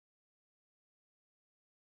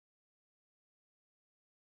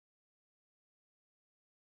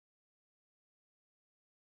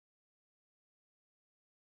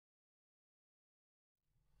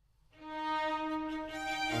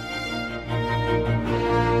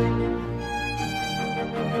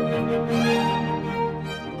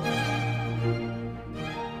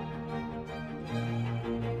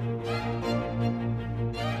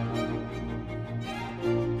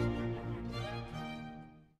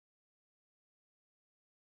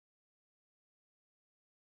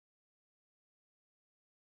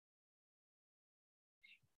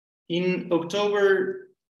In October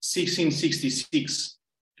 1666,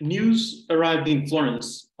 news arrived in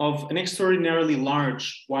Florence of an extraordinarily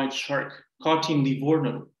large white shark caught in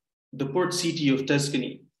Livorno, the port city of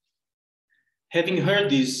Tuscany. Having heard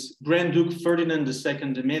this, Grand Duke Ferdinand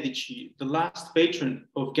II de' Medici, the last patron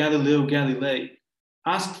of Galileo Galilei,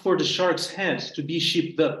 asked for the shark's head to be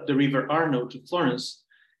shipped up the river Arno to Florence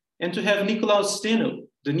and to have Nicolaus Steno,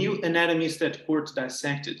 the new anatomist at court,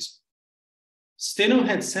 dissected. Steno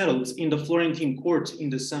had settled in the Florentine court in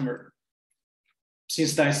the summer.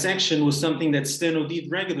 Since dissection was something that Steno did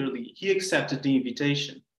regularly, he accepted the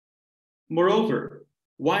invitation. Moreover,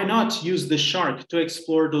 why not use the shark to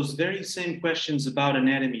explore those very same questions about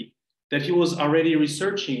anatomy that he was already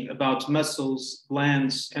researching about muscles,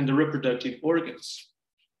 glands, and the reproductive organs?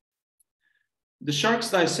 The shark's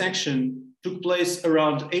dissection took place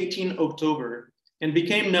around 18 October and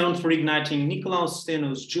became known for igniting Nicolaus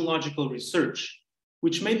Steno's geological research,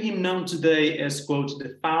 which made him known today as, quote,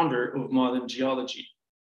 the founder of modern geology.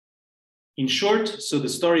 In short, so the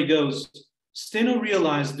story goes, Steno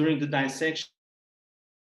realized during the dissection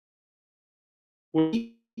were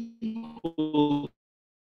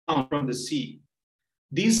from the sea.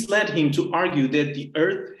 This led him to argue that the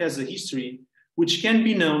Earth has a history which can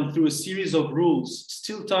be known through a series of rules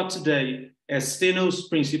still taught today as Steno's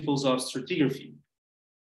principles of stratigraphy.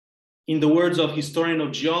 In the words of historian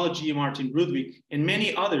of geology Martin Rudwig and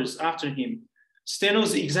many others after him,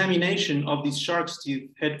 Steno's examination of these shark's teeth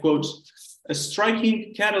had, quote, a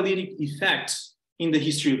striking catalytic effect in the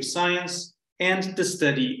history of science and the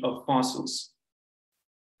study of fossils.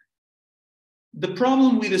 The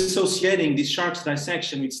problem with associating this shark's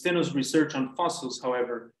dissection with Steno's research on fossils,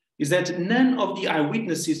 however, is that none of the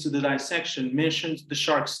eyewitnesses to the dissection mentioned the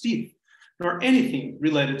shark's teeth, nor anything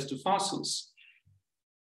related to fossils.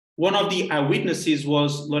 One of the eyewitnesses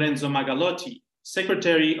was Lorenzo Magalotti,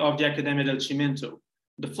 secretary of the Accademia del Cimento,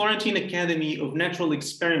 the Florentine Academy of Natural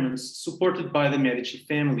Experiments supported by the Medici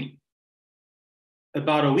family.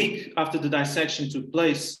 About a week after the dissection took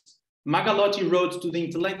place, Magalotti wrote to the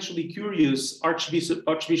intellectually curious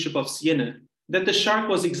Archbishop of Siena that the shark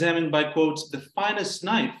was examined by, quote, the finest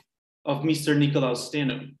knife of Mr. Nicolaus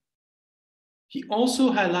Steno. He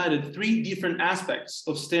also highlighted three different aspects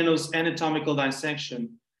of Steno's anatomical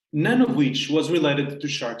dissection, none of which was related to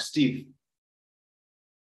shark's teeth.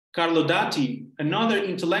 Carlo Tatti, another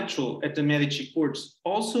intellectual at the Medici court,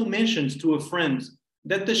 also mentioned to a friend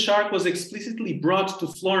that the shark was explicitly brought to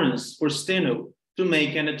Florence for Steno to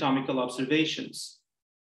make anatomical observations.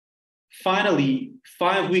 Finally,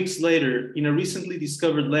 5 weeks later, in a recently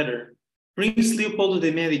discovered letter, Prince Leopoldo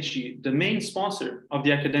de' Medici, the main sponsor of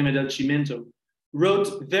the Accademia del Cimento,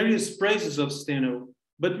 wrote various praises of Steno,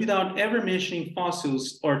 but without ever mentioning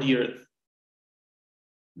fossils or the earth.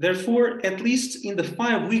 Therefore, at least in the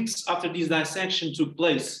 5 weeks after this dissection took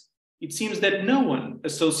place, it seems that no one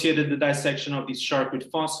associated the dissection of this shark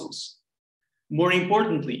with fossils. More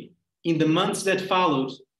importantly, in the months that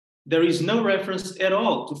followed, there is no reference at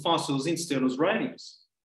all to fossils in Steno's writings.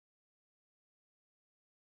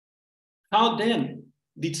 How then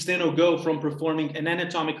did Steno go from performing an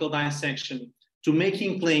anatomical dissection to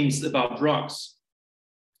making claims about rocks?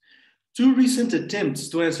 Two recent attempts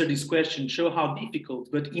to answer this question show how difficult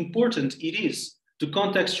but important it is to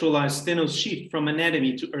contextualize Steno's shift from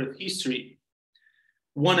anatomy to Earth history.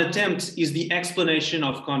 One attempt is the explanation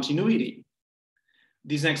of continuity.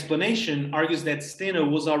 This explanation argues that Steno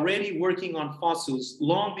was already working on fossils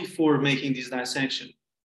long before making this dissection.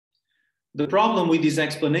 The problem with this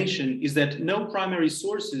explanation is that no primary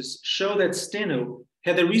sources show that Steno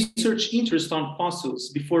had a research interest on fossils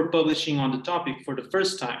before publishing on the topic for the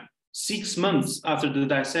first time, 6 months after the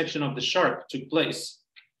dissection of the shark took place.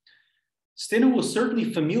 Steno was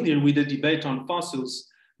certainly familiar with the debate on fossils,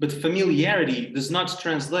 but familiarity does not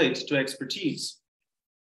translate to expertise.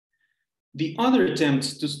 The other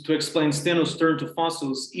attempt to explain Steno's turn to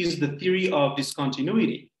fossils is the theory of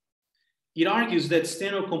discontinuity. It argues that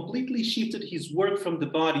Steno completely shifted his work from the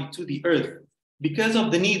body to the earth because of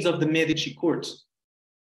the needs of the Medici court.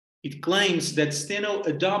 It claims that Steno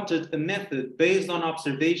adopted a method based on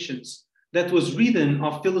observations that was ridden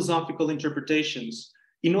of philosophical interpretations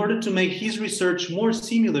in order to make his research more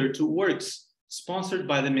similar to works sponsored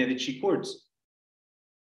by the Medici court.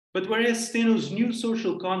 But whereas Steno's new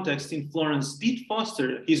social context in Florence did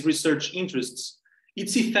foster his research interests,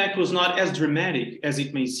 its effect was not as dramatic as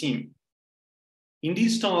it may seem. In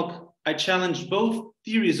this talk, I challenge both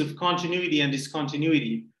theories of continuity and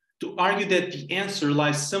discontinuity to argue that the answer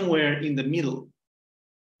lies somewhere in the middle.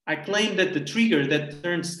 I claim that the trigger that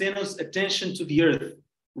turned Steno's attention to the earth,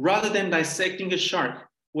 rather than dissecting a shark,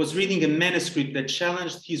 was reading a manuscript that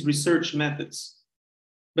challenged his research methods.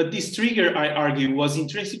 But this trigger, I argue, was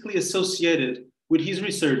intrinsically associated with his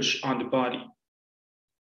research on the body.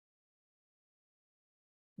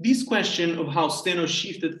 This question of how Steno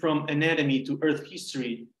shifted from anatomy to earth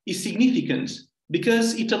history is significant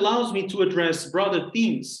because it allows me to address broader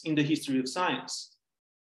themes in the history of science.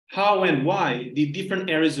 How and why did different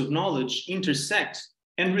areas of knowledge intersect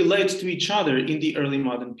and relate to each other in the early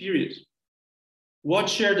modern period? What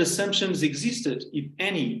shared assumptions existed, if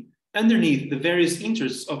any, underneath the various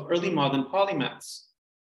interests of early modern polymaths?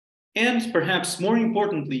 And perhaps more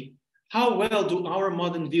importantly, how well do our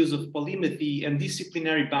modern views of polymathy and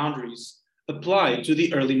disciplinary boundaries apply to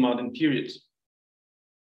the early modern period?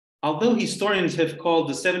 Although historians have called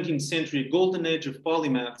the 17th century a golden age of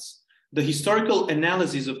polymaths, the historical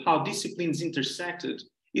analysis of how disciplines intersected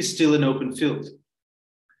is still an open field.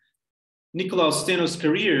 Nicolaus Steno's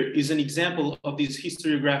career is an example of this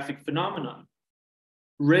historiographic phenomenon.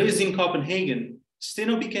 Raised in Copenhagen,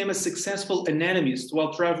 Steno became a successful anatomist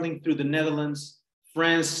while traveling through the Netherlands,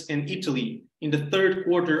 France, and Italy in the third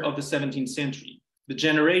quarter of the 17th century, the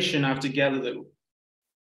generation after Galileo.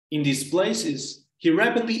 In these places, he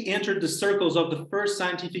rapidly entered the circles of the first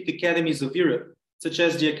scientific academies of Europe, such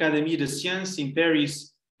as the Académie des Sciences in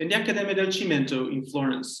Paris and the Accademia del Cimento in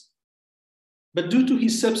Florence. But due to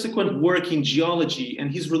his subsequent work in geology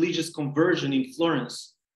and his religious conversion in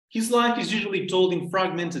Florence, his life is usually told in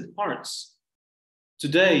fragmented parts.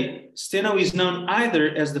 Today, Steno is known either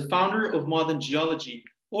as the founder of modern geology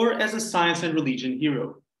or as a science and religion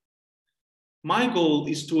hero. My goal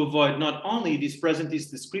is to avoid not only these presentist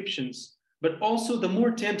descriptions, but also the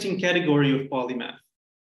more tempting category of polymath.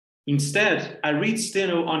 Instead, I read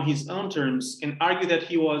Steno on his own terms and argue that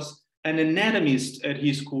he was an anatomist at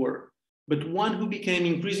his core, but one who became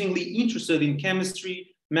increasingly interested in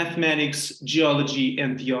chemistry, mathematics, geology,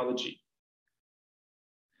 and theology.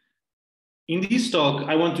 In this talk,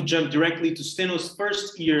 I want to jump directly to Steno's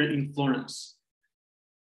first year in Florence.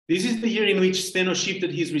 This is the year in which Steno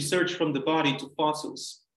shifted his research from the body to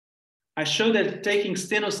fossils. I show that taking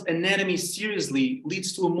Steno's anatomy seriously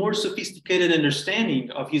leads to a more sophisticated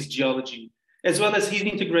understanding of his geology, as well as his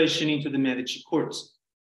integration into the Medici courts.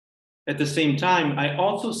 At the same time, I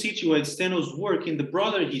also situate Steno's work in the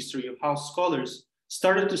broader history of how scholars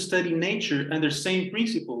started to study nature under same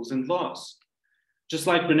principles and laws. Just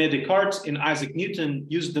like René Descartes and Isaac Newton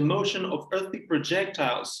used the motion of earthly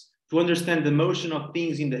projectiles to understand the motion of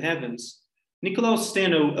things in the heavens, Nicolaus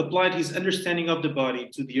Steno applied his understanding of the body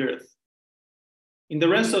to the earth. In the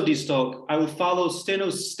rest of this talk, I will follow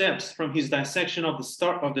Steno's steps from his dissection of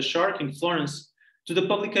the shark in Florence to the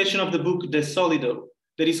publication of the book De Solido,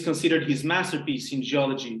 that is considered his masterpiece in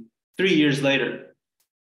geology 3 years later.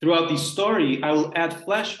 Throughout this story, I will add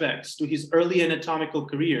flashbacks to his early anatomical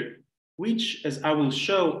career, which, as I will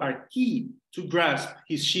show, are key to grasp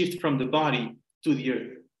his shift from the body to the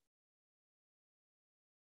earth.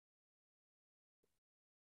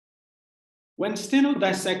 When Steno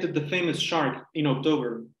dissected the famous shark in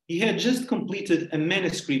October, he had just completed a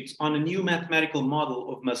manuscript on a new mathematical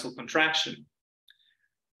model of muscle contraction.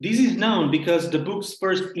 This is known because the book's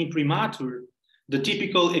first imprimatur, the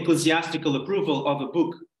typical ecclesiastical approval of a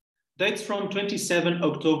book, dates from 27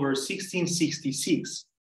 October 1666.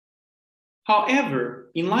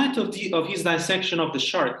 However, in light of his dissection of the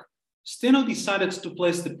shark, Steno decided to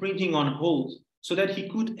place the printing on hold so that he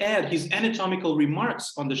could add his anatomical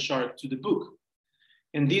remarks on the shark to the book.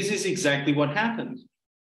 And this is exactly what happened.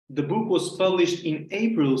 The book was published in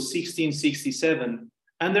April 1667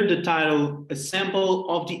 under the title A Sample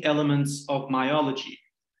of the Elements of Myology,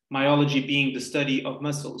 myology being the study of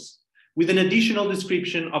muscles, with an additional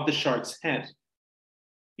description of the shark's head.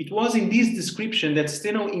 It was in this description that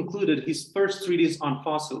Steno included his first treatise on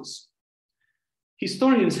fossils.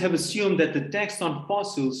 Historians have assumed that the text on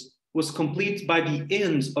fossils was complete by the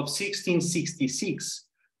end of 1666,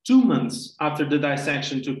 2 months after the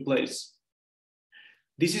dissection took place.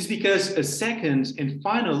 This is because a second and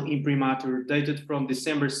final imprimatur dated from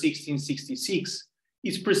December 1666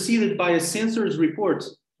 is preceded by a censor's report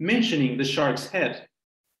mentioning the shark's head.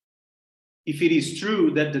 If it is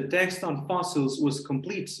true that the text on fossils was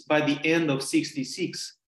complete by the end of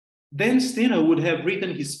 66, then Steno would have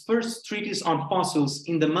written his first treatise on fossils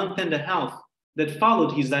in the month and a half that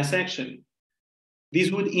followed his dissection.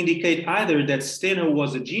 This would indicate either that Steno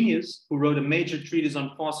was a genius who wrote a major treatise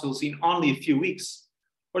on fossils in only a few weeks,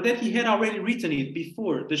 or that he had already written it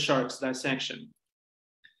before the shark's dissection.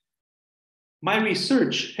 My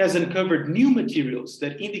research has uncovered new materials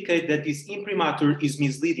that indicate that this imprimatur is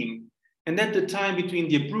misleading, and that the time between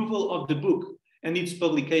the approval of the book and its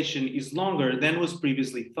publication is longer than was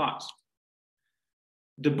previously thought.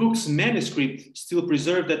 The book's manuscript, still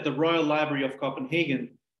preserved at the Royal Library of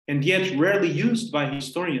Copenhagen, and yet rarely used by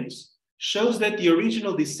historians, shows that the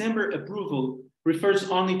original December approval refers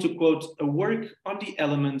only to, quote, a work on the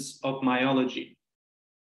elements of myology.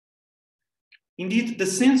 Indeed, the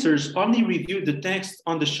censors only reviewed the text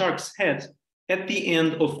on the shark's head at the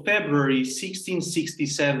end of February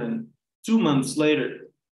 1667, 2 months later.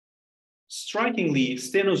 Strikingly,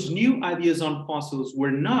 Steno's new ideas on fossils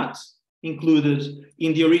were not included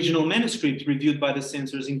in the original manuscript reviewed by the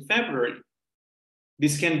censors in February.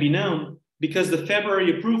 This can be known because the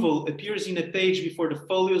February approval appears in a page before the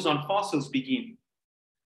folios on fossils begin.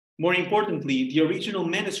 More importantly, the original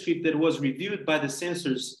manuscript that was reviewed by the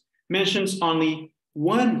censors mentions only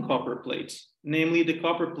one copper plate, namely the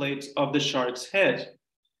copper plate of the shark's head.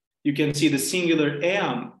 You can see the singular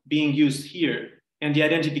eam being used here, and the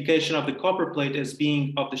identification of the copper plate as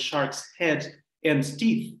being of the shark's head and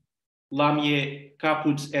teeth, lamiae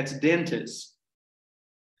caput et dentes.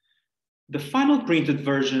 The final printed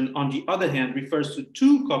version, on the other hand, refers to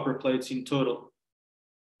 2 copper plates in total.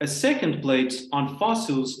 A second plate on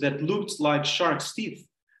fossils that looked like shark's teeth,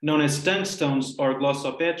 known as tungstones or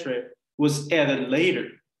glossopetrae, was added later.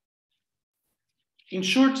 In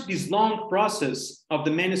short, this long process of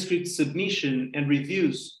the manuscript submission and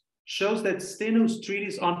reviews shows that Steno's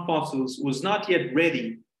treatise on fossils was not yet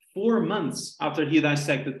ready 4 months after he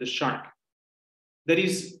dissected the shark. That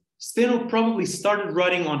is, Steno probably started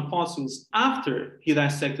writing on fossils after he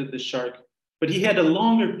dissected the shark, but he had a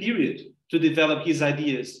longer period to develop his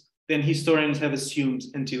ideas than historians have assumed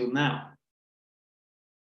until now.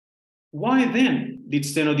 Why then did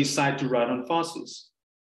Steno decide to write on fossils?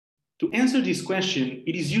 To answer this question,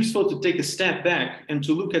 it is useful to take a step back and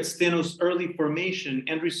to look at Steno's early formation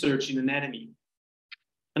and research in anatomy.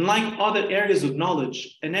 Unlike other areas of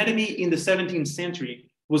knowledge, anatomy in the 17th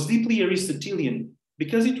century was deeply Aristotelian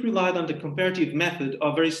because it relied on the comparative method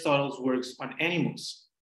of Aristotle's works on animals.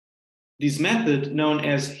 This method, known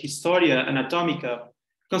as Historia Anatomica,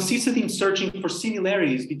 consisted in searching for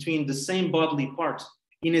similarities between the same bodily part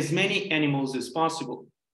in as many animals as possible.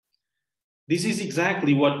 This is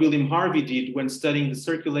exactly what William Harvey did when studying the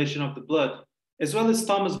circulation of the blood, as well as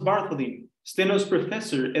Thomas Bartholin, Steno's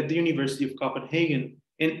professor at the University of Copenhagen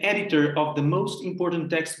and editor of the most important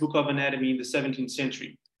textbook of anatomy in the 17th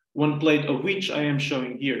century, one plate of which I am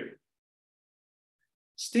showing here.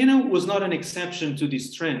 Steno was not an exception to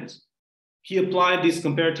this trend. He applied this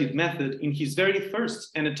comparative method in his very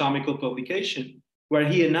first anatomical publication, where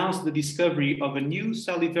he announced the discovery of a new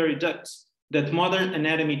salivary duct that modern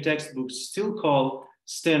anatomy textbooks still call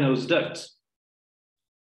Steno's duct.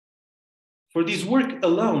 For this work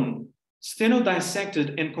alone, Steno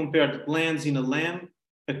dissected and compared glands in a lamb,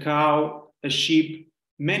 a cow, a sheep,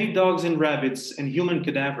 many dogs and rabbits, and human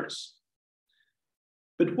cadavers.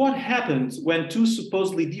 But what happened when 2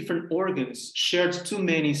 supposedly different organs shared too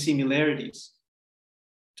many similarities?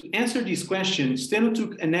 To answer this question, Steno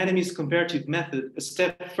took anatomy's comparative method a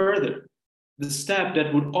step further, the step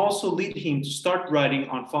that would also lead him to start writing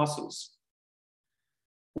on fossils.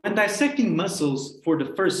 When dissecting muscles for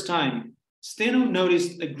the first time, Steno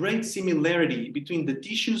noticed a great similarity between the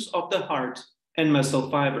tissues of the heart and muscle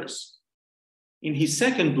fibers. In his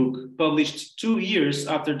second book, published 2 years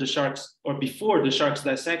after the shark's, or before the shark's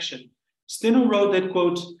dissection, Steno wrote that,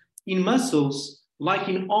 quote, in muscles, like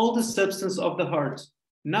in all the substance of the heart,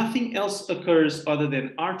 nothing else occurs other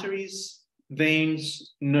than arteries,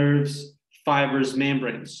 veins, nerves, fibers,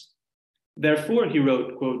 membranes. Therefore, he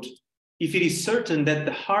wrote, quote, if it is certain that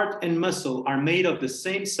the heart and muscle are made of the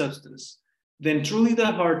same substance, then truly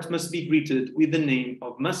the heart must be greeted with the name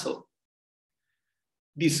of muscle.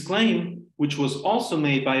 This claim, which was also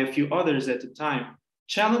made by a few others at the time,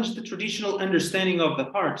 challenged the traditional understanding of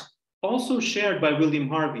the heart, also shared by William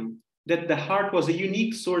Harvey, that the heart was a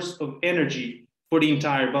unique source of energy for the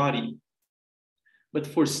entire body. But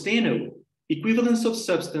for Steno, equivalence of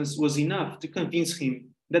substance was enough to convince him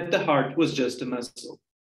that the heart was just a muscle.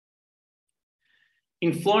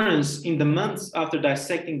 In Florence, in the months after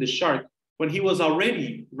dissecting the shark, when he was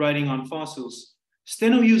already writing on fossils,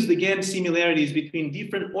 Steno used again similarities between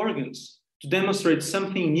different organs to demonstrate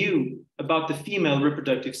something new about the female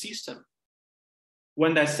reproductive system.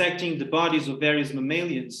 When dissecting the bodies of various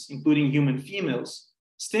mammalians, including human females,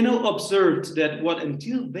 Steno observed that what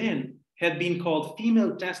until then had been called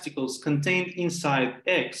female testicles contained inside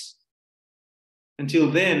eggs.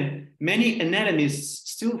 Until then, many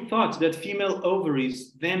anatomists still thought that female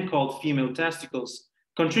ovaries, then called female testicles,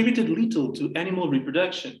 contributed little to animal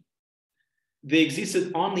reproduction. They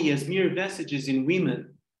existed only as mere vestiges in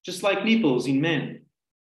women, just like nipples in men.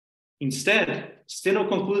 Instead, Steno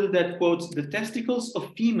concluded that, quote, the testicles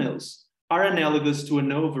of females are analogous to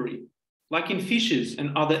an ovary, like in fishes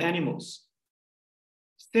and other animals.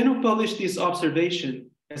 Steno published this observation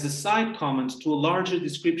as a side comment to a larger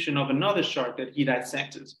description of another shark that he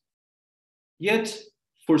dissected. Yet,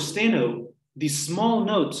 for Steno, this small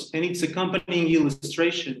note and its accompanying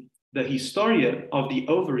illustration, the Historia of the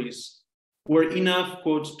ovaries, were enough,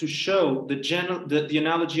 quote, to show the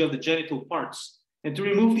analogy of the genital parts and to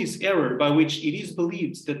remove this error by which it is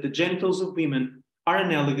believed that the genitals of women are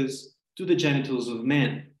analogous to the genitals of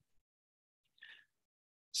men.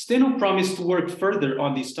 Steno promised to work further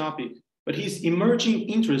on this topic, but his emerging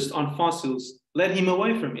interest on fossils led him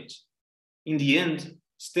away from it. In the end,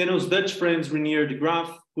 Steno's Dutch friends Reinier de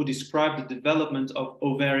Graaf, who described the development of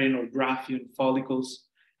ovarian or Graafian follicles,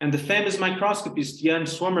 and the famous microscopist Jan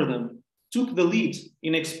Swammerdam took the lead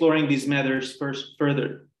in exploring these matters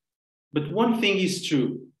further. But one thing is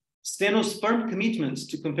true: Steno's firm commitment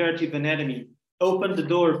to comparative anatomy opened the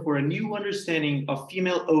door for a new understanding of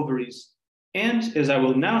female ovaries and, as I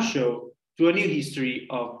will now show, to a new history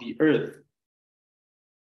of the Earth.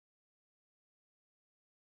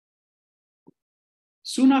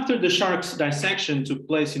 Soon after the shark's dissection took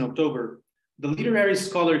place in October, the literary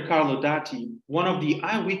scholar Carlo Tatti, one of the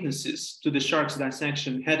eyewitnesses to the shark's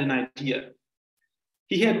dissection, had an idea.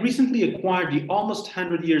 He had recently acquired the almost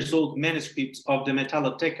 100 years old manuscript of the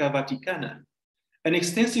Metalloteca Vaticana, an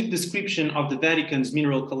extensive description of the Vatican's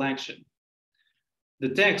mineral collection. The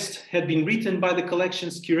text had been written by the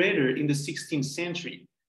collection's curator in the 16th century,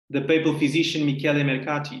 the papal physician Michele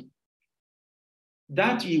Mercati.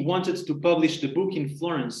 Tatti wanted to publish the book in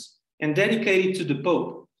Florence and dedicate it to the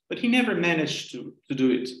Pope, but he never managed to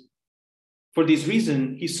do it. For this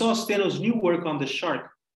reason, he saw Steno's new work on the shark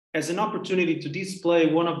as an opportunity to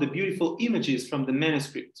display one of the beautiful images from the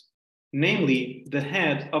manuscript, namely the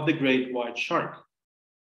head of the great white shark.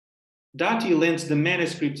 Tatti lent the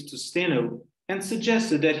manuscript to Steno and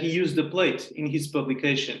suggested that he use the plate in his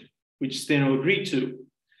publication, which Steno agreed to.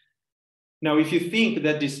 Now, if you think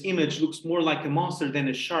that this image looks more like a monster than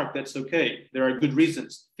a shark, that's okay. There are good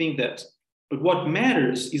reasons to think that. But what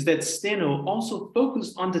matters is that Steno also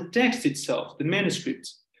focused on the text itself, the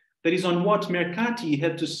manuscript, that is on what Mercati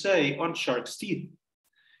had to say on shark's teeth.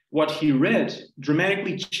 What he read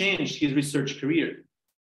dramatically changed his research career.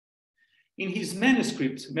 In his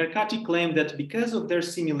manuscript, Mercati claimed that because of their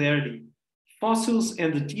similarity, fossils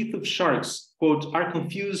and the teeth of sharks, quote, are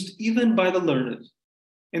confused even by the learned,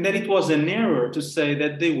 and that it was an error to say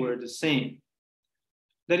that they were the same.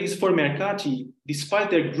 That is, for Mercati,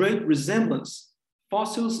 despite their great resemblance,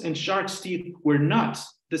 fossils and shark's teeth were not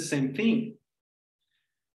the same thing.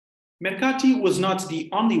 Mercati was not the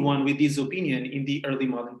only one with this opinion in the early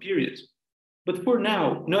modern period. But for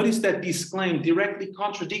now, notice that this claim directly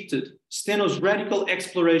contradicted Steno's radical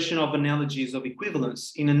exploration of analogies of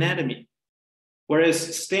equivalence in anatomy.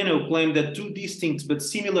 Whereas Steno claimed that two distinct but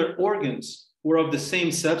similar organs were of the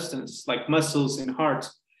same substance, like muscles and heart,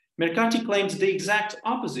 Mercati claimed the exact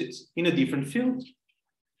opposite in a different field.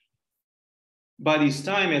 By this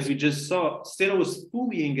time, as we just saw, Steno was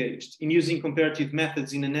fully engaged in using comparative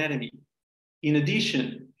methods in anatomy. In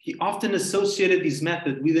addition, he often associated this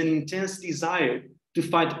method with an intense desire to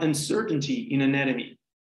fight uncertainty in anatomy.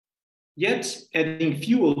 Yet, adding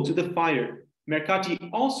fuel to the fire, Mercati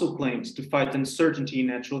also claimed to fight uncertainty in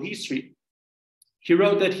natural history. He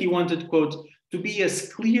wrote that he wanted, quote, to be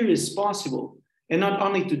as clear as possible, and not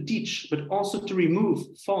only to teach, but also to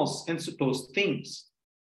remove false and supposed things.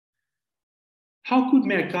 How could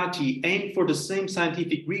Mercati aim for the same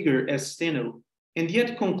scientific rigor as Steno, and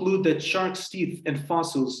yet conclude that shark's teeth and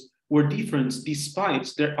fossils were different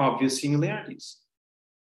despite their obvious similarities?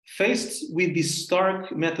 Faced with this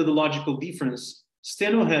stark methodological difference,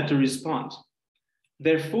 Steno had to respond.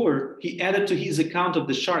 Therefore, he added to his account of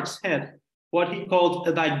the shark's head what he called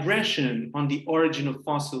a digression on the origin of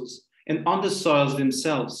fossils and on the soils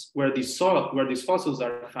themselves, where these fossils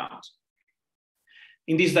are found.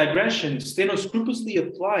 In this digression, Steno scrupulously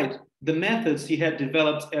applied the methods he had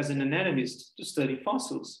developed as an anatomist to study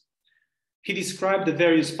fossils. He described the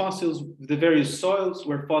various fossils, the various soils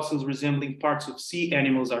where fossils resembling parts of sea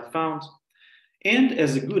animals are found. And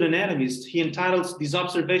as a good anatomist, he entitled this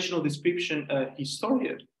observational description a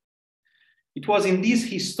Historia. It was in this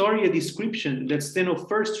Historia description that Steno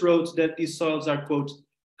first wrote that these soils are, quote,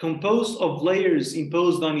 composed of layers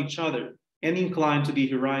imposed on each other and inclined to the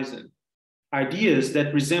horizon. Ideas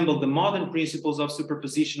that resemble the modern principles of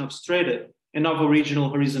superposition of strata and of original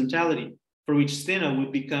horizontality, for which Steno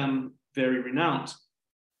would become very renowned.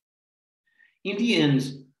 In the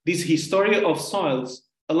end, this Historia of soils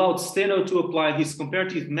allowed Steno to apply his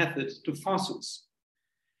comparative method to fossils.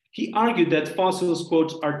 He argued that fossils,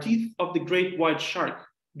 quote, are teeth of the great white shark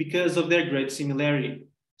because of their great similarity,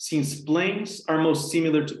 since planes are most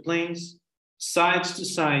similar to planes, sides to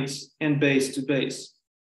sides, and base to base.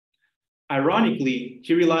 Ironically,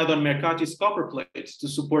 he relied on Mercati's copper plates to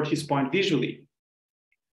support his point visually.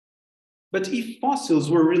 But if fossils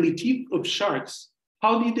were really teeth of sharks,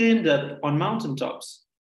 how did they end up on mountaintops?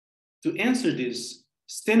 To answer this,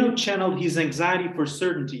 Steno channeled his anxiety for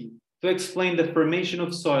certainty to explain the formation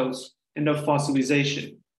of soils and of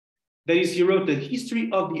fossilization. That is, he wrote the history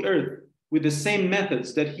of the earth with the same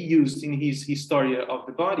methods that he used in his Historia of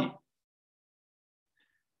the Body.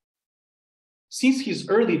 Since his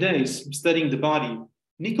early days studying the body,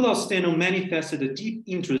 Nicolaus Steno manifested a deep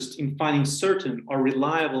interest in finding certain or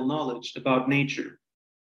reliable knowledge about nature.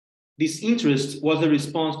 This interest was a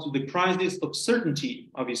response to the crisis of certainty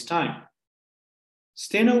of his time.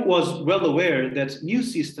 Steno was well aware that new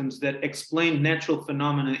systems that explain natural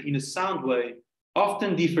phenomena in a sound way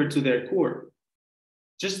often differ to their core.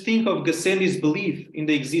 Just think of Gassendi's belief in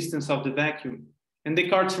the existence of the vacuum and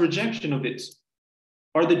Descartes' rejection of it,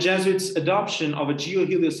 or the Jesuits' adoption of a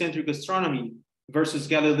geoheliocentric astronomy versus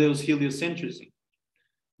Galileo's heliocentrism.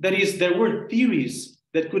 That is, there were theories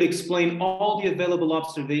that could explain all the available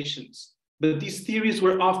observations, but these theories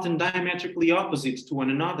were often diametrically opposite to one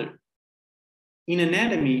another. In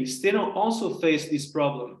anatomy, Steno also faced this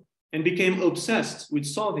problem and became obsessed with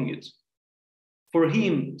solving it. For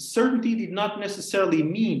him, certainty did not necessarily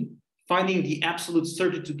mean finding the absolute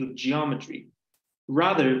certitude of geometry.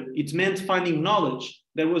 Rather, it meant finding knowledge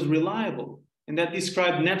that was reliable and that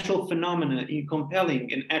described natural phenomena in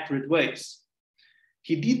compelling and accurate ways.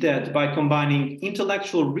 He did that by combining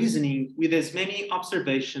intellectual reasoning with as many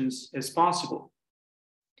observations as possible.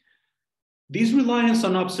 This reliance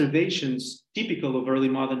on observations, typical of early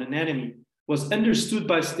modern anatomy, was understood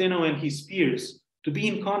by Steno and his peers to be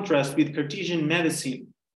in contrast with Cartesian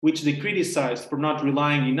medicine, which they criticized for not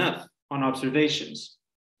relying enough on observations.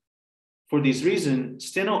 For this reason,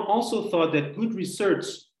 Steno also thought that good research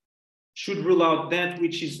should rule out that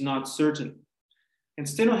which is not certain. And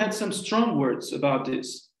Steno had some strong words about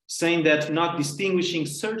this, saying that not distinguishing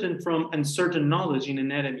certain from uncertain knowledge in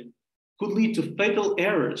anatomy could lead to fatal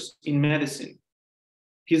errors in medicine.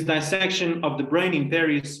 His dissection of the brain in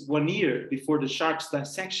Paris 1 year before the shark's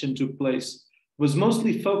dissection took place was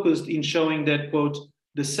mostly focused in showing that, quote,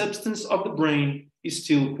 the substance of the brain is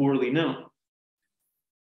still poorly known.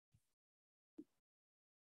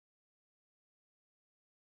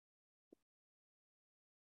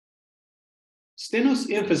 Steno's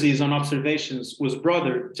emphasis on observations was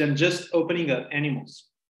broader than just opening up animals.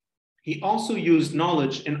 He also used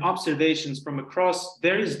knowledge and observations from across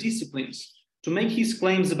various disciplines to make his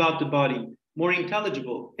claims about the body more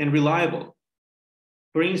intelligible and reliable.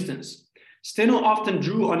 For instance, Steno often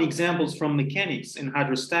drew on examples from mechanics and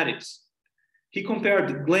hydrostatics. He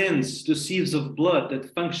compared glands to sieves of blood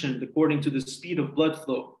that functioned according to the speed of blood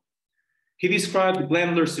flow. He described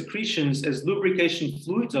glandular secretions as lubrication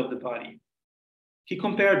fluids of the body. He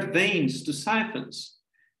compared veins to siphons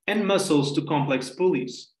and muscles to complex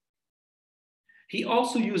pulleys. He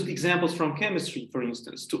also used examples from chemistry, for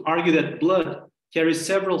instance, to argue that blood carries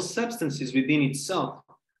several substances within itself,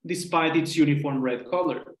 despite its uniform red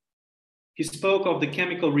color. He spoke of the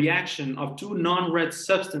chemical reaction of two non-red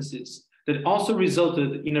substances that also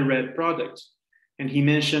resulted in a red product, and he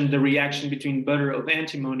mentioned the reaction between butter of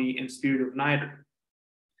antimony and spirit of nitre.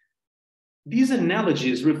 These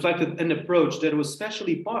analogies reflected an approach that was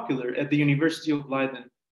especially popular at the University of Leiden,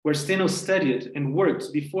 where Steno studied and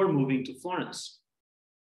worked before moving to Florence.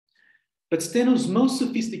 But Steno's most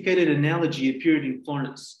sophisticated analogy appeared in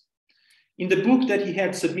Florence. In the book that he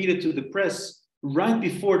had submitted to the press right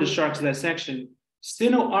before the shark's dissection,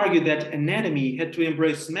 Steno argued that anatomy had to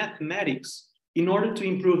embrace mathematics in order to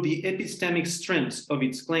improve the epistemic strength of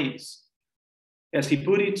its claims. As he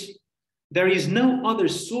put it, there is no other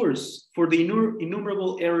source for the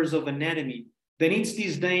innumerable errors of anatomy than its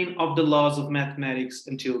disdain of the laws of mathematics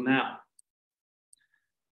until now.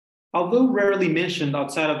 Although rarely mentioned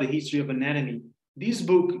outside of the history of anatomy, this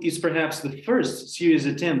book is perhaps the first serious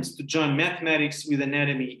attempt to join mathematics with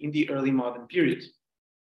anatomy in the early modern period.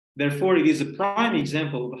 Therefore, it is a prime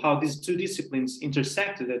example of how these two disciplines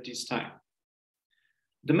intersected at this time.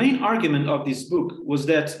 The main argument of this book was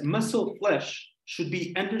that muscle flesh should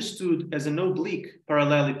be understood as an oblique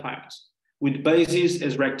parallelepiped, with bases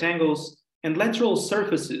as rectangles and lateral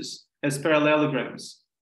surfaces as parallelograms.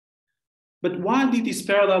 But why did this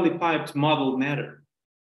parallelepiped model matter?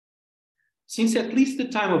 Since at least the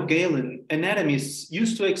time of Galen, anatomists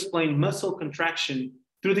used to explain muscle contraction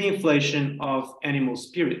through the inflation of animal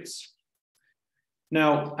spirits.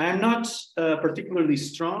 Now, I am not particularly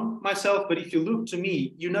strong myself, but if you look to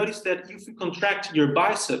me, you notice that if you contract your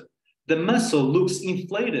bicep, the muscle looks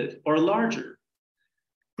inflated or larger.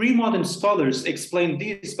 Pre-modern scholars explain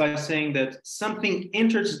this by saying that something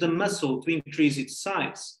enters the muscle to increase its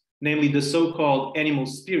size, namely the so-called animal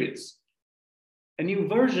spirits. A new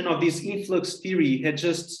version of this influx theory of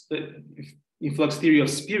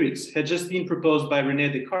spirits had just been proposed by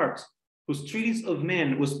René Descartes, whose treatise of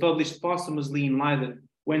man was published posthumously in Leiden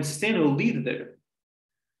when Steno lived there.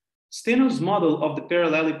 Steno's model of the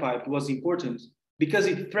parallelepiped was important because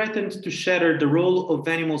it threatened to shatter the role of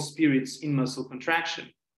animal spirits in muscle contraction.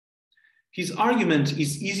 His argument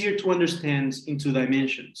is easier to understand in two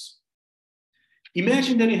dimensions.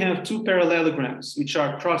 Imagine that you have two parallelograms, which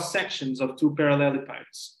are cross-sections of two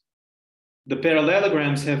parallelepipeds. The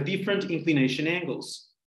parallelograms have different inclination angles.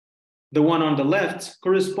 The one on the left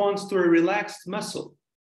corresponds to a relaxed muscle,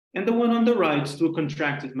 and the one on the right to a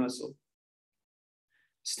contracted muscle.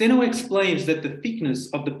 Steno explains that the thickness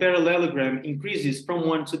of the parallelogram increases from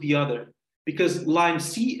one to the other because line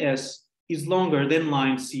CS is longer than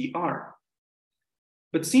line CR.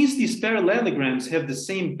 But since these parallelograms have the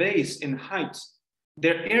same base and height,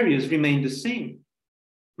 their areas remain the same.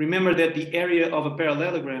 Remember that the area of a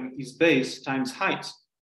parallelogram is base times height.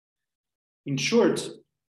 In short,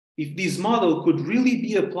 if this model could really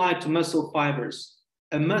be applied to muscle fibers,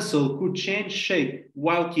 a muscle could change shape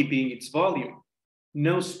while keeping its volume.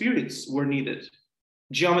 No spirits were needed.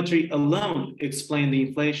 Geometry alone explained the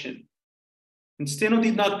inflation. And Steno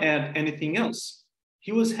did not add anything else.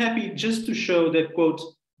 He was happy just to show that, quote,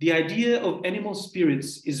 the idea of animal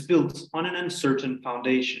spirits is built on an uncertain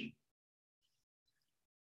foundation.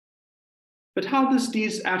 But how does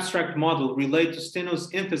this abstract model relate to Steno's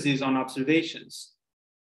emphasis on observations?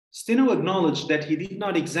 Steno acknowledged that he did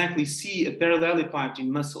not exactly see a parallelepiped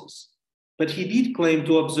in muscles, but he did claim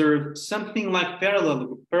to observe something like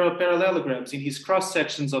parallelograms in his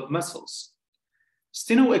cross-sections of muscles.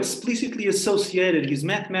 Steno explicitly associated his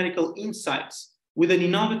mathematical insights with an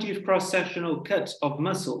innovative cross-sectional cut of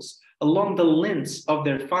muscles along the lengths of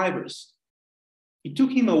their fibers. It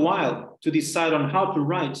took him a while to decide on how to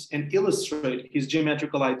write and illustrate his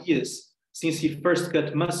geometrical ideas, since he first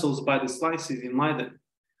cut muscles by the slices in Leiden.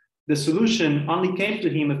 The solution only came to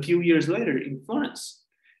him a few years later in Florence,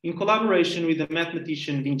 in collaboration with the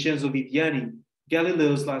mathematician Vincenzo Viviani,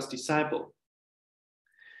 Galileo's last disciple.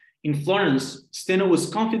 In Florence, Steno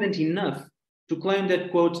was confident enough to claim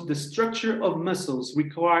that, quote, the structure of muscles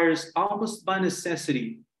requires almost by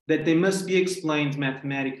necessity that they must be explained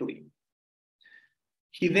mathematically.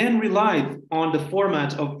 He then relied on the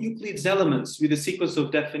format of Euclid's elements with a sequence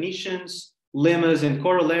of definitions, lemmas, and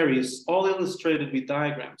corollaries, all illustrated with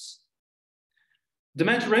diagrams. The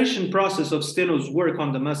maturation process of Steno's work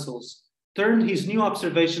on the muscles turned his new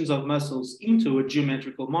observations of muscles into a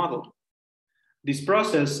geometrical model. This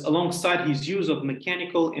process, alongside his use of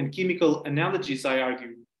mechanical and chemical analogies, I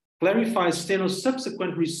argue, clarifies Steno's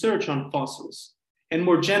subsequent research on fossils, and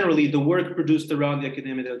more generally, the work produced around the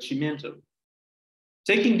Accademia del Cimento.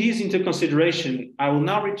 Taking these into consideration, I will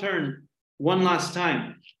now return one last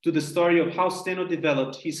time to the story of how Steno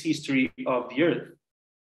developed his history of the Earth.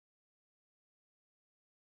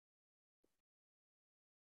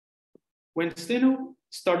 When Steno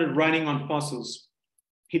started writing on fossils,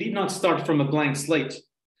 he did not start from a blank slate.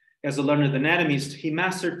 As a learned anatomist, he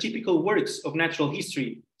mastered typical works of natural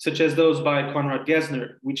history, such as those by Konrad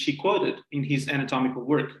Gessner, which he quoted in his anatomical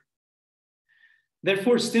work.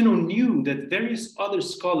 Therefore, Steno knew that various other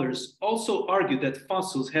scholars also argued that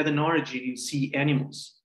fossils had an origin in sea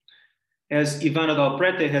animals. As Ivano Dal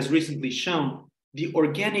Prete has recently shown, the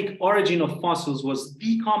organic origin of fossils was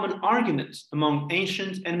the common argument among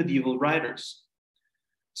ancient and medieval writers.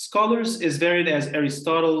 Scholars as varied as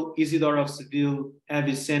Aristotle, Isidore of Seville,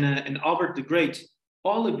 Avicenna, and Albert the Great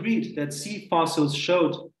all agreed that sea fossils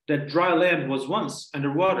showed that dry land was once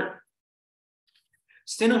underwater.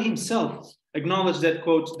 Steno himself acknowledged that,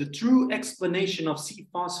 quote, the true explanation of sea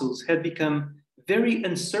fossils had become very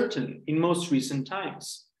uncertain in most recent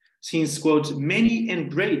times, since, quote, many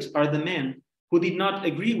and great are the men who did not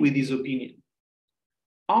agree with his opinion.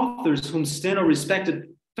 Authors whom Steno respected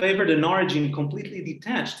favored an origin completely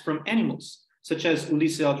detached from animals, such as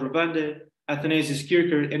Ulisse Aldrovande, Athanasius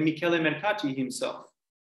Kircher, and Michele Mercati himself.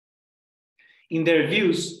 In their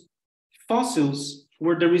views, fossils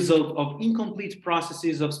were the result of incomplete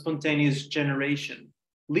processes of spontaneous generation,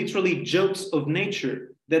 literally jokes of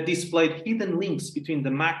nature that displayed hidden links between the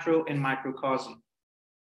macro and microcosm.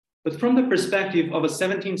 But from the perspective of a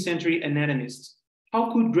 17th century anatomist,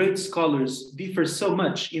 How could great scholars differ so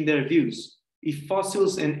much in their views if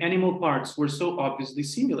fossils and animal parts were so obviously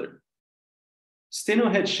similar? Steno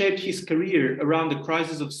had shaped his career around the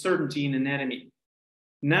crisis of certainty in anatomy.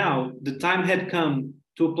 Now, the time had come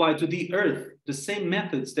to apply to the earth the same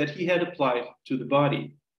methods that he had applied to the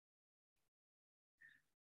body.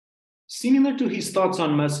 Similar to his thoughts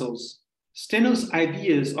on muscles, Steno's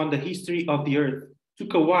ideas on the history of the earth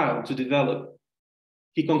took a while to develop.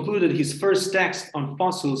 He concluded his first text on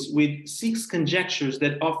fossils with 6 conjectures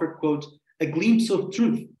that offered, quote, a glimpse of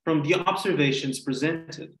truth from the observations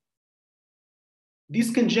presented.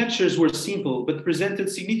 These conjectures were simple, but presented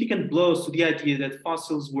significant blows to the idea that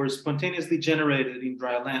fossils were spontaneously generated in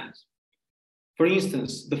dry land. For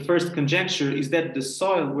instance, the first conjecture is that the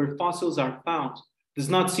soil where fossils are found does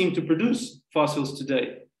not seem to produce fossils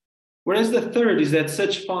today, whereas the third is that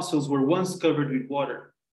such fossils were once covered with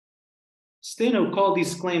water. Steno called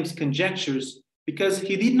these claims conjectures because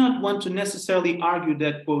he did not want to necessarily argue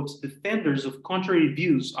that, quote, defenders of contrary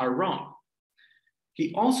views are wrong.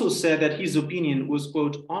 He also said that his opinion was,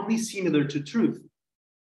 quote, only similar to truth.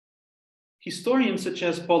 Historians such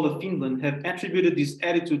as Paul of Finland have attributed this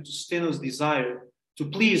attitude to Steno's desire to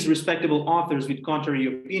please respectable authors with contrary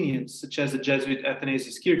opinions, such as the Jesuit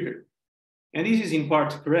Athanasius Kircher. And this is in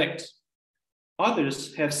part correct.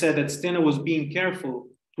 Others have said that Steno was being careful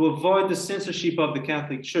to avoid the censorship of the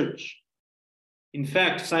Catholic Church. In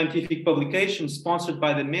fact, scientific publications sponsored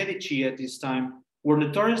by the Medici at this time were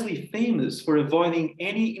notoriously famous for avoiding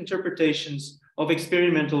any interpretations of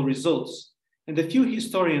experimental results, and a few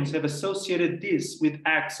historians have associated this with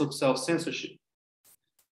acts of self-censorship.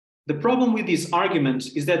 The problem with this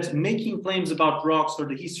argument is that making claims about rocks or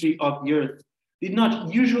the history of the earth did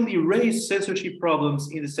not usually raise censorship problems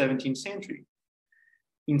in the 17th century.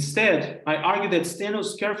 Instead, I argue that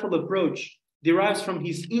Steno's careful approach derives from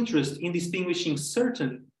his interest in distinguishing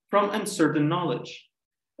certain from uncertain knowledge,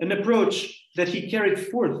 an approach that he carried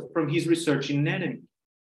forth from his research in anatomy.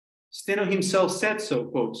 Steno himself said so,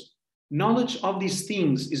 quote, knowledge of these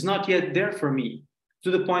things is not yet there for me,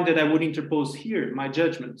 to the point that I would interpose here my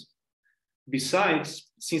judgment. Besides,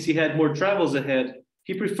 since he had more travels ahead,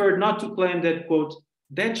 he preferred not to claim that, quote,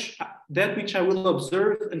 that which I will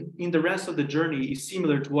observe in the rest of the journey is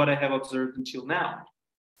similar to what I have observed until now.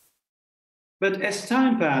 But as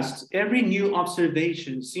time passed, every new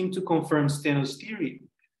observation seemed to confirm Steno's theory.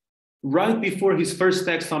 Right before his first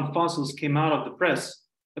text on fossils came out of the press,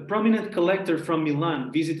 a prominent collector from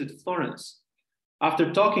Milan visited Florence.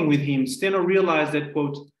 After talking with him, Steno realized that,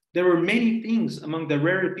 quote, there were many things among the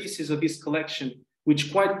rarer pieces of his collection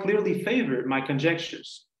which quite clearly favor my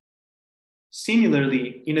conjectures.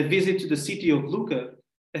 Similarly, in a visit to the city of Lucca,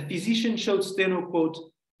 a physician showed Steno, quote,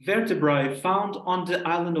 vertebrae found on the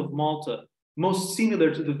island of Malta, most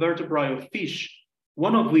similar to the vertebrae of fish,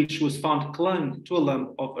 one of which was found clung to a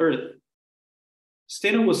lump of earth.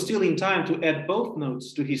 Steno was still in time to add both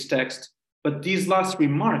notes to his text, but this last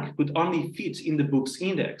remark could only fit in the book's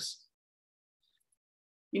index.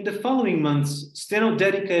 In the following months, Steno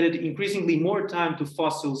dedicated increasingly more time to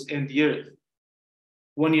fossils and the earth.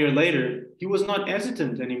 1 year later, he was not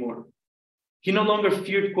hesitant anymore. He no longer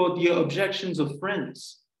feared, quote, the objections of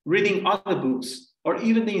friends, reading other books, or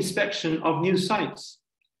even the inspection of new sites.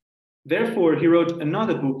 Therefore, he wrote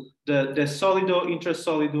another book, the De Solido Intra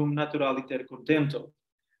Solidum Naturaliter Contempto,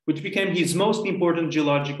 which became his most important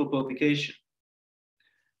geological publication.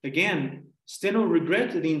 Again, Steno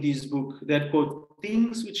regretted in this book that, quote,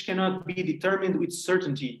 things which cannot be determined with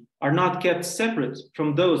certainty are not kept separate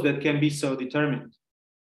from those that can be so determined.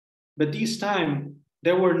 But this time,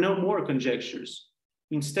 there were no more conjectures.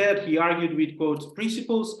 Instead, he argued with, quote,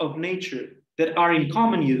 principles of nature that are in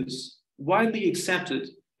common use, widely accepted,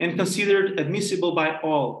 and considered admissible by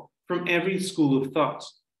all from every school of thought.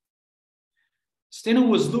 Steno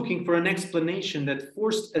was looking for an explanation that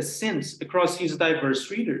forced assent across his diverse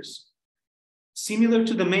readers. Similar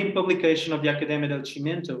to the main publication of the Accademia del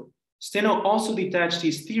Cimento, Steno also detached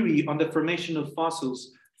his theory on the formation of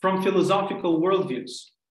fossils from philosophical worldviews.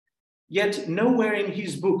 Yet nowhere in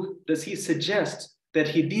his book does he suggest that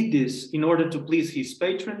he did this in order to please his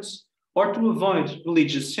patrons or to avoid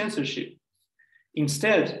religious censorship.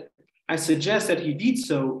 Instead, I suggest that he did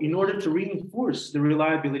so in order to reinforce the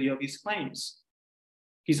reliability of his claims.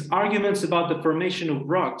 His arguments about the formation of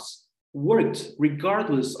rocks worked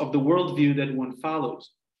regardless of the worldview that one followed,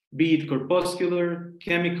 be it corpuscular,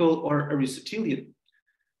 chemical, or Aristotelian.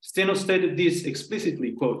 Steno stated this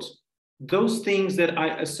explicitly, quote, those things that I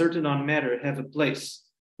asserted on matter have a place,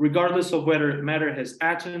 regardless of whether matter has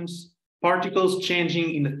atoms, particles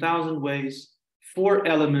changing in 1,000 ways, 4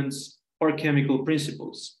 elements, or chemical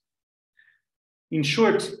principles. In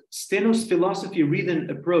short, Steno's philosophy-ridden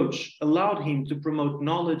approach allowed him to promote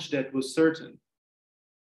knowledge that was certain.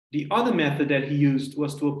 The other method that he used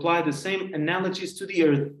was to apply the same analogies to the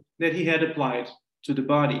earth that he had applied to the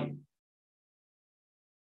body.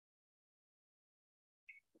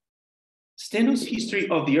 Steno's history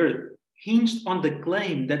of the earth hinged on the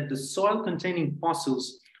claim that the soil containing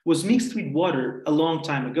fossils was mixed with water a long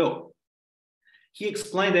time ago. He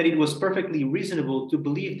explained that it was perfectly reasonable to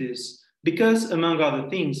believe this because, among other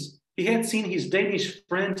things, he had seen his Danish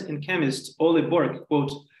friend and chemist Ole Borg,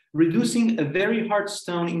 quote, reducing a very hard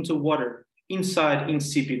stone into water inside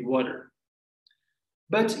insipid water.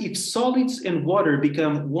 But if solids and water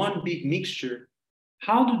become one big mixture,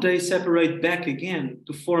 how do they separate back again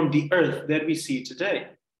to form the earth that we see today?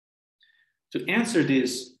 To answer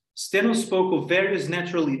this, Steno spoke of various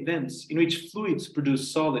natural events in which fluids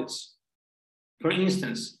produce solids. For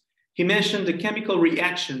instance, he mentioned the chemical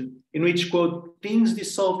reaction in which, quote, things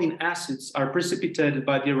dissolved in acids are precipitated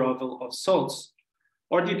by the arrival of salts,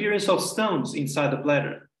 or the appearance of stones inside the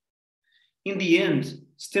bladder. In the end,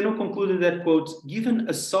 Steno concluded that, quote, given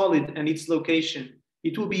a solid and its location,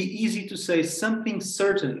 it will be easy to say something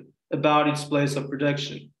certain about its place of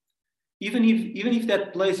production, even if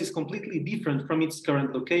that place is completely different from its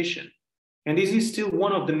current location. And this is still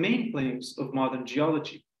one of the main claims of modern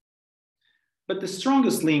geology. But the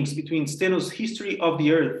strongest links between Steno's history of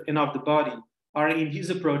the earth and of the body are in his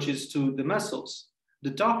approaches to the muscles,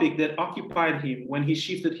 the topic that occupied him when he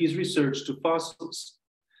shifted his research to fossils.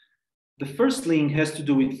 The first link has to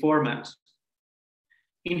do with format.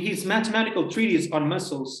 In his mathematical treatise on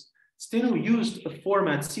muscles, Steno used a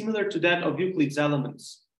format similar to that of Euclid's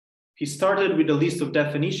Elements. He started with a list of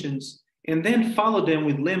definitions and then followed them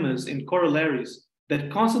with lemmas and corollaries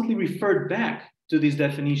that constantly referred back to these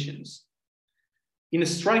definitions. In a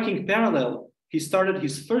striking parallel, he started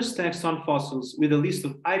his first text on fossils with a list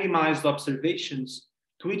of itemized observations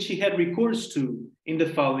to which he had recourse to in the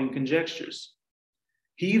following conjectures.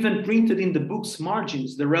 He even printed in the book's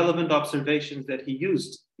margins the relevant observations that he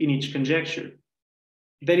used in each conjecture.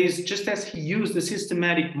 That is, just as he used a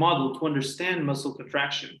systematic model to understand muscle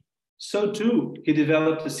contraction, so too he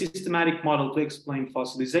developed a systematic model to explain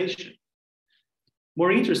fossilization.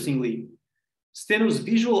 More interestingly, Steno's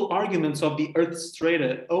visual arguments of the Earth's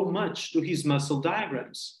strata owe much to his muscle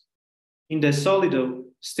diagrams. In De Solido,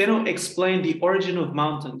 Steno explained the origin of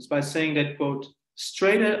mountains by saying that, quote,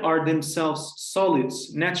 strata are themselves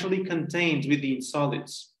solids naturally contained within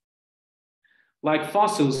solids. Like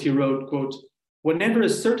fossils, he wrote, quote, whenever a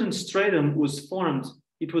certain stratum was formed,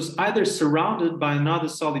 it was either surrounded by another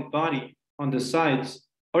solid body on the sides,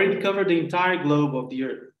 or it covered the entire globe of the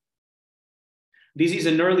Earth. This is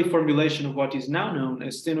an early formulation of what is now known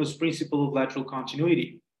as Steno's principle of lateral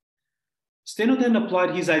continuity. Steno then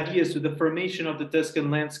applied his ideas to the formation of the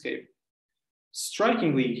Tuscan landscape.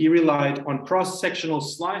 Strikingly, he relied on cross-sectional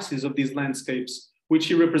slices of these landscapes, which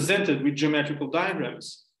he represented with geometrical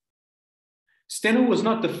diagrams. Steno was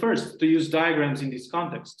not the first to use diagrams in this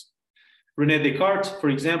context. René Descartes, for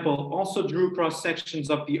example, also drew cross-sections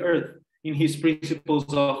of the Earth in his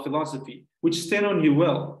Principles of Philosophy, which Steno knew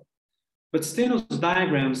well. But Steno's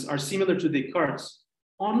diagrams are similar to Descartes'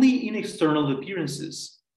 only in external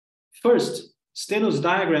appearances. First, Steno's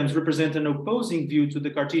diagrams represent an opposing view to the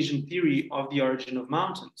Cartesian theory of the origin of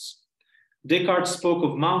mountains. Descartes spoke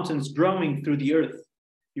of mountains growing through the earth.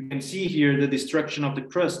 You can see here the destruction of the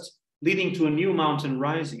crust, leading to a new mountain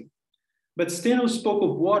rising. But Steno spoke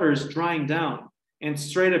of waters drying down and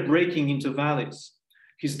strata breaking into valleys.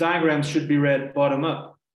 His diagrams should be read bottom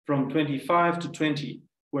up, from 25 to 20,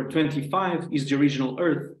 where 25 is the original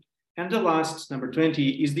Earth, and the last, number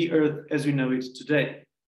 20, is the Earth as we know it today.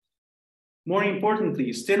 More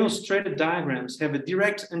importantly, Steno's strata diagrams have a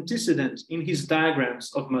direct antecedent in his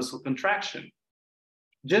diagrams of muscle contraction.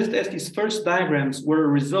 Just as his first diagrams were a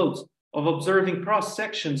result of observing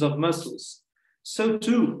cross-sections of muscles, so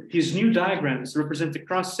too his new diagrams represent a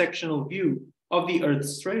cross-sectional view of the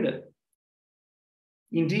Earth's strata.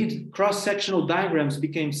 Indeed, cross-sectional diagrams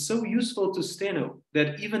became so useful to Steno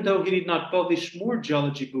that even though he did not publish more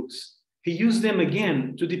geology books, he used them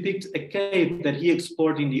again to depict a cave that he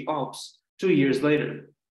explored in the Alps 2 years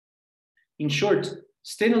later. In short,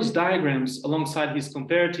 Steno's diagrams, alongside his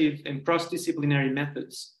comparative and cross-disciplinary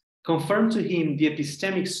methods, confirmed to him the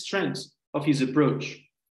epistemic strength of his approach.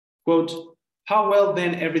 Quote, how well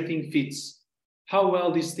then everything fits, how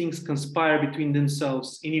well these things conspire between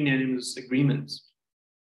themselves in unanimous agreement.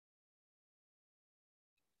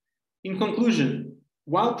 In conclusion,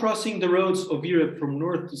 while crossing the roads of Europe from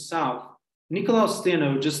north to south, Nicolaus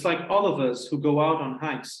Steno, just like all of us who go out on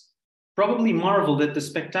hikes, probably marveled at the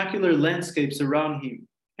spectacular landscapes around him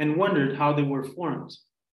and wondered how they were formed.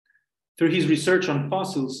 Through his research on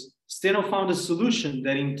fossils, Steno found a solution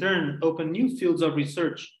that in turn opened new fields of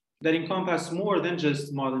research that encompass more than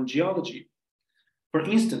just modern geology. For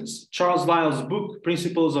instance, Charles Lyell's book,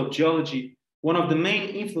 Principles of Geology, one of the main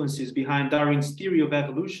influences behind Darwin's theory of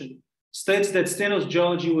evolution, states that Steno's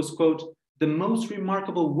geology was, quote, the most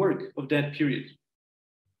remarkable work of that period.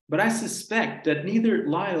 But I suspect that neither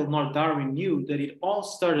Lyell nor Darwin knew that it all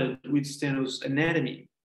started with Steno's anatomy.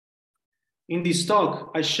 In this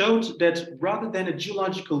talk, I showed that rather than a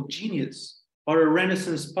geological genius or a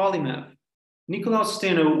Renaissance polymath, Nicolaus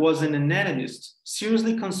Steno was an anatomist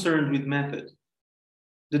seriously concerned with method.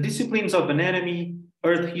 The disciplines of anatomy,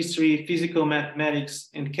 earth history, physical mathematics,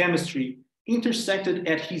 and chemistry intersected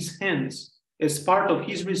at his hands as part of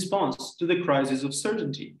his response to the crisis of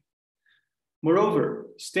certainty. Moreover,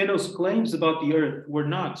 Steno's claims about the earth were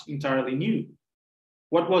not entirely new.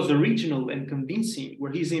 What was original and convincing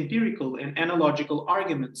were his empirical and analogical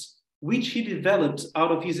arguments, which he developed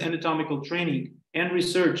out of his anatomical training and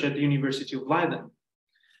research at the University of Leiden.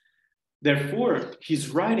 Therefore,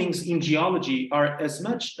 his writings in geology are as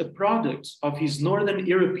much a product of his Northern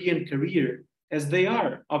European career as they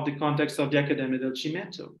are of the context of the Accademia del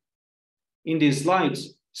Cimento. In this light,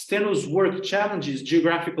 Steno's work challenges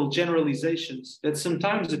geographical generalizations that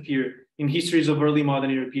sometimes appear in histories of early modern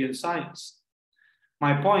European science.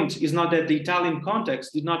 My point is not that the Italian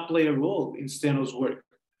context did not play a role in Steno's work.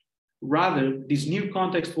 Rather, this new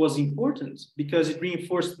context was important because it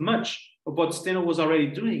reinforced much of what Steno was already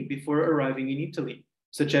doing before arriving in Italy,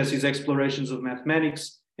 such as his explorations of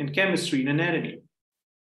mathematics and chemistry and anatomy.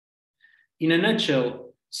 In a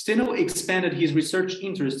nutshell, Steno expanded his research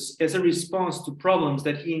interests as a response to problems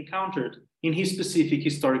that he encountered in his specific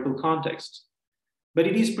historical context. But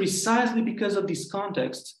it is precisely because of this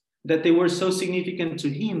context that they were so significant to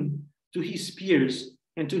him, to his peers,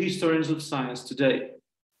 and to historians of science today.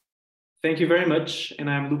 Thank you very much, and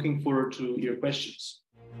I'm looking forward to your questions.